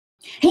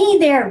Hey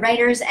there,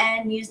 writers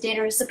and news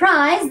daters.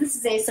 Surprise! This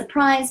is a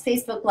surprise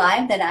Facebook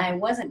Live that I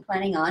wasn't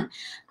planning on,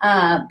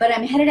 but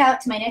I'm headed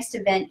out to my next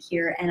event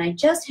here, and I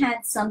just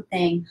had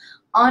something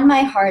on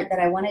my heart that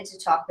I wanted to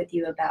talk with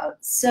you about.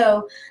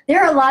 So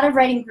there are a lot of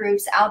writing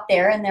groups out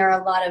there, and there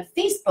are a lot of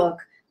Facebook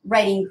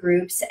writing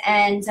groups,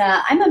 and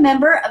I'm a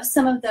member of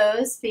some of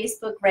those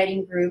Facebook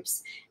writing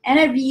groups, and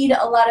I read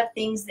a lot of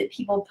things that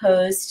people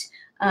post,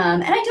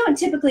 and I don't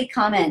typically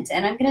comment,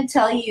 and I'm going to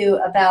tell you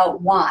about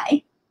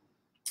why.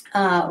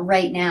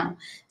 Right now.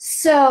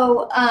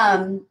 So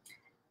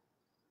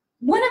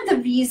one of the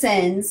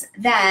reasons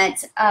that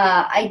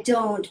I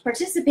don't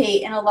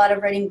participate in a lot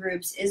of writing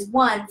groups is,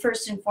 one,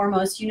 first and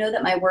foremost, you know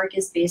that my work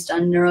is based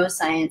on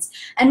neuroscience,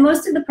 and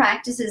most of the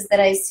practices that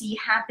I see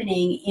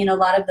happening in a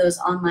lot of those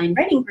online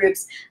writing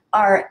groups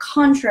are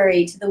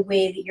contrary to the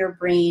way that your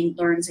brain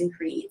learns and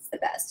creates the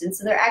best, and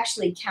so they're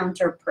actually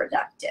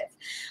counterproductive.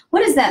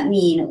 What does that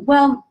mean?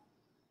 Well,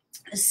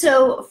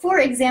 so, for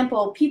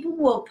example, people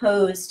will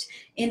post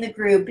in the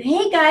group,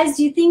 hey guys,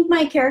 do you think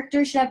my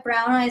character should have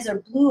brown eyes or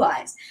blue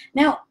eyes?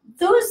 Now,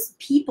 those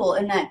people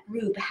in that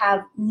group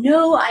have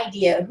no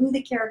idea who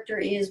the character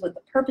is, what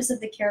the purpose of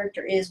the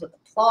character is, what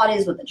the plot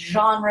is, what the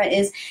genre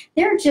is.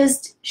 They're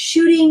just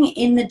shooting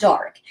in the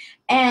dark.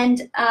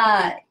 And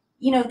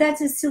you know, that's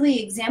a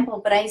silly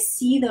example, but I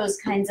see those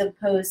kinds of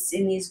posts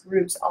in these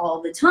groups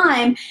all the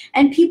time,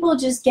 and people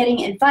just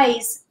getting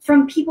advice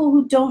from people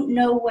who don't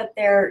know what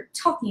they're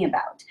talking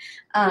about.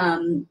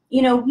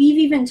 You know, we've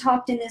even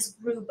talked in this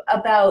group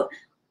about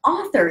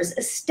authors,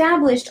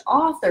 established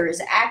authors,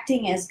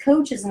 acting as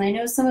coaches, and I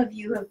know some of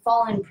you have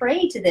fallen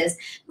prey to this,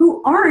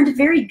 who aren't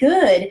very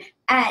good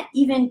at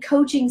even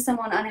coaching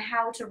someone on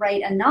how to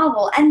write a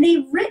novel, and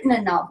they've written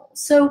a novel.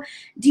 So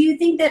do you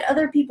think that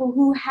other people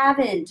who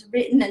haven't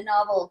written a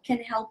novel can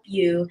help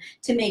you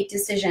to make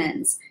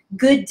decisions,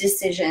 good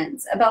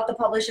decisions, about the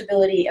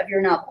publishability of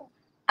your novel?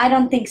 I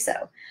don't think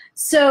so.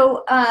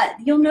 So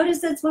you'll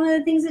notice that's one of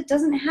the things that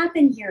doesn't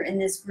happen here in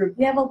this group.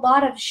 We have a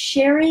lot of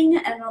sharing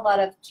and a lot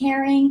of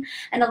caring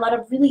and a lot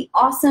of really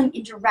awesome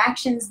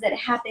interactions that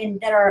happen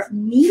that are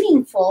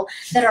meaningful,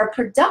 that are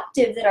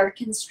productive, that are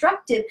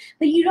constructive,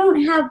 but you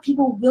don't have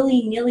people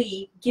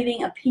willy-nilly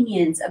giving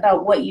opinions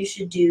about what you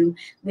should do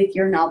with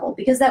your novel,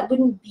 because that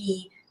wouldn't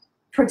be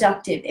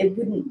productive. It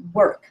wouldn't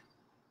work.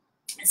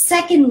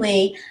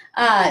 Secondly,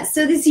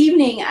 so this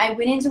evening I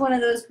went into one of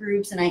those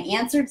groups and I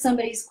answered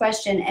somebody's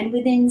question, and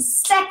within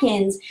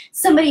seconds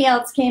somebody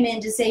else came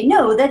in to say,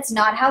 no, that's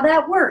not how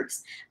that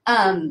works.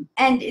 And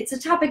it's a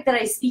topic that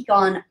I speak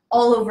on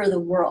all over the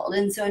world,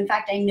 and so in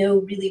fact I know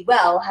really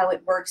well how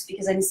it works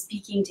because I'm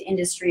speaking to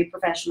industry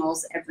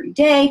professionals every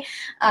day.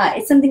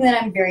 It's something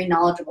that I'm very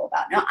knowledgeable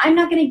about. Now, I'm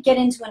not going to get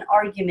into an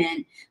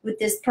argument with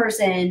this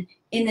person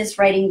in this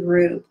writing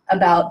group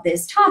about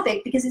this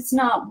topic because it's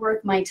not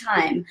worth my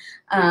time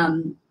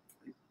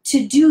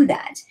to do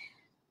that.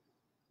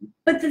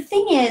 But the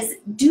thing is,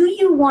 do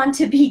you want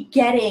to be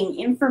getting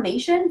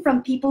information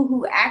from people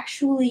who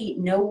actually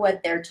know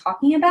what they're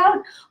talking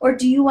about, or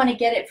do you want to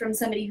get it from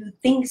somebody who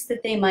thinks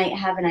that they might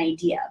have an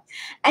idea?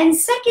 And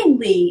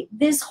secondly,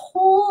 this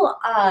whole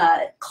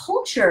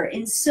culture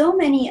in so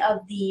many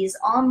of these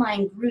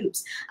online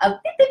groups of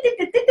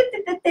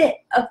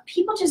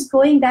people just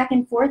going back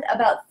and forth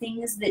about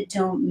things that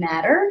don't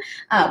matter,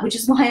 which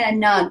is why I'm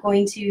not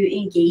going to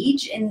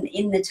engage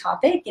in the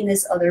topic in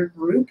this other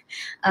group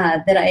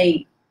that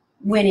I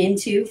went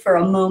into for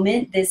a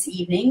moment this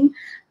evening.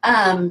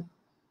 That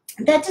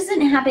doesn't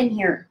happen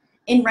here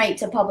in Write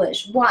to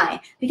Publish. Why?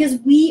 Because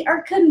we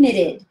are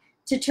committed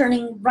to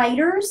turning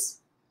writers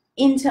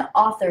into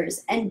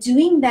authors and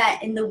doing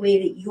that in the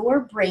way that your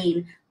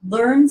brain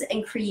learns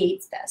and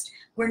creates best.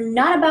 We're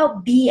not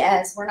about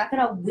BS. We're not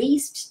going to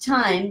waste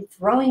time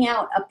throwing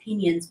out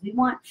opinions. We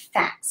want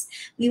facts.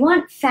 We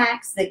want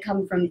facts that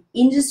come from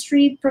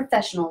industry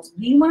professionals.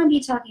 We want to be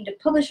talking to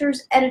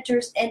publishers,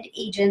 editors, and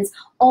agents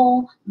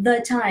all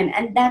the time,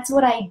 and that's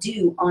what I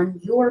do on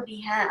your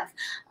behalf.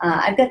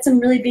 I've got some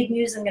really big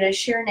news I'm going to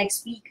share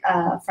next week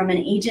from an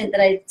agent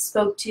that I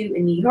spoke to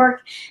in New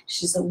York.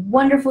 She's a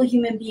wonderful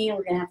human being.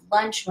 We're going to have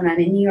lunch when I'm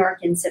in New York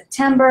in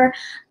September.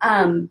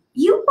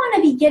 You want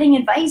to be getting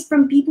advice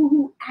from people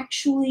who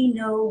actually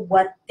know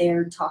what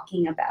they're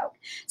talking about.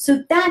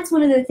 So that's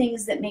one of the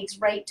things that makes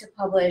Write to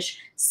Publish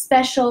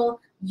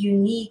special,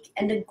 unique,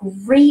 and a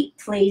great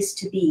place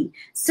to be.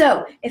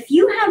 So if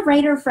you have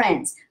writer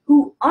friends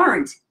who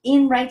aren't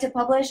in Write to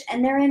Publish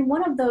and they're in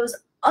one of those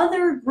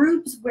other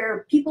groups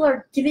where people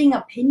are giving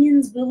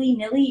opinions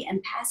willy-nilly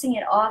and passing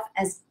it off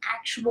as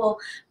actual,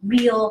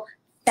 real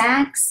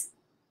facts,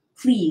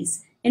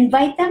 please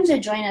invite them to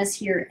join us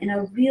here in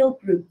a real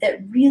group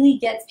that really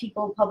gets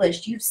people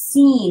published. You've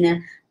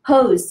seen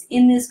posts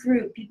in this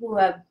group, people who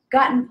have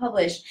gotten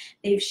published,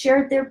 they've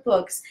shared their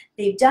books,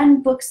 they've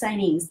done book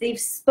signings, they've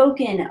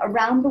spoken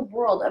around the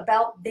world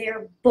about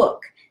their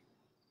book.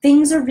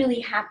 Things are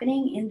really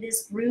happening in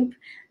this group.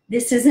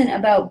 This isn't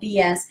about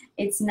BS.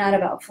 It's not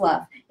about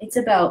fluff. It's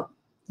about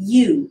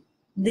you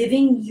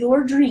living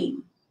your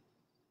dream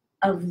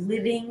of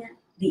living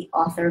the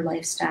author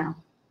lifestyle.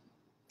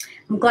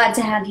 I'm glad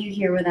to have you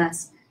here with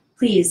us.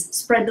 Please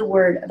spread the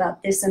word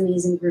about this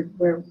amazing group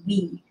where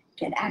we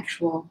get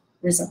actual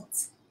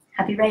results.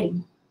 Happy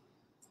writing.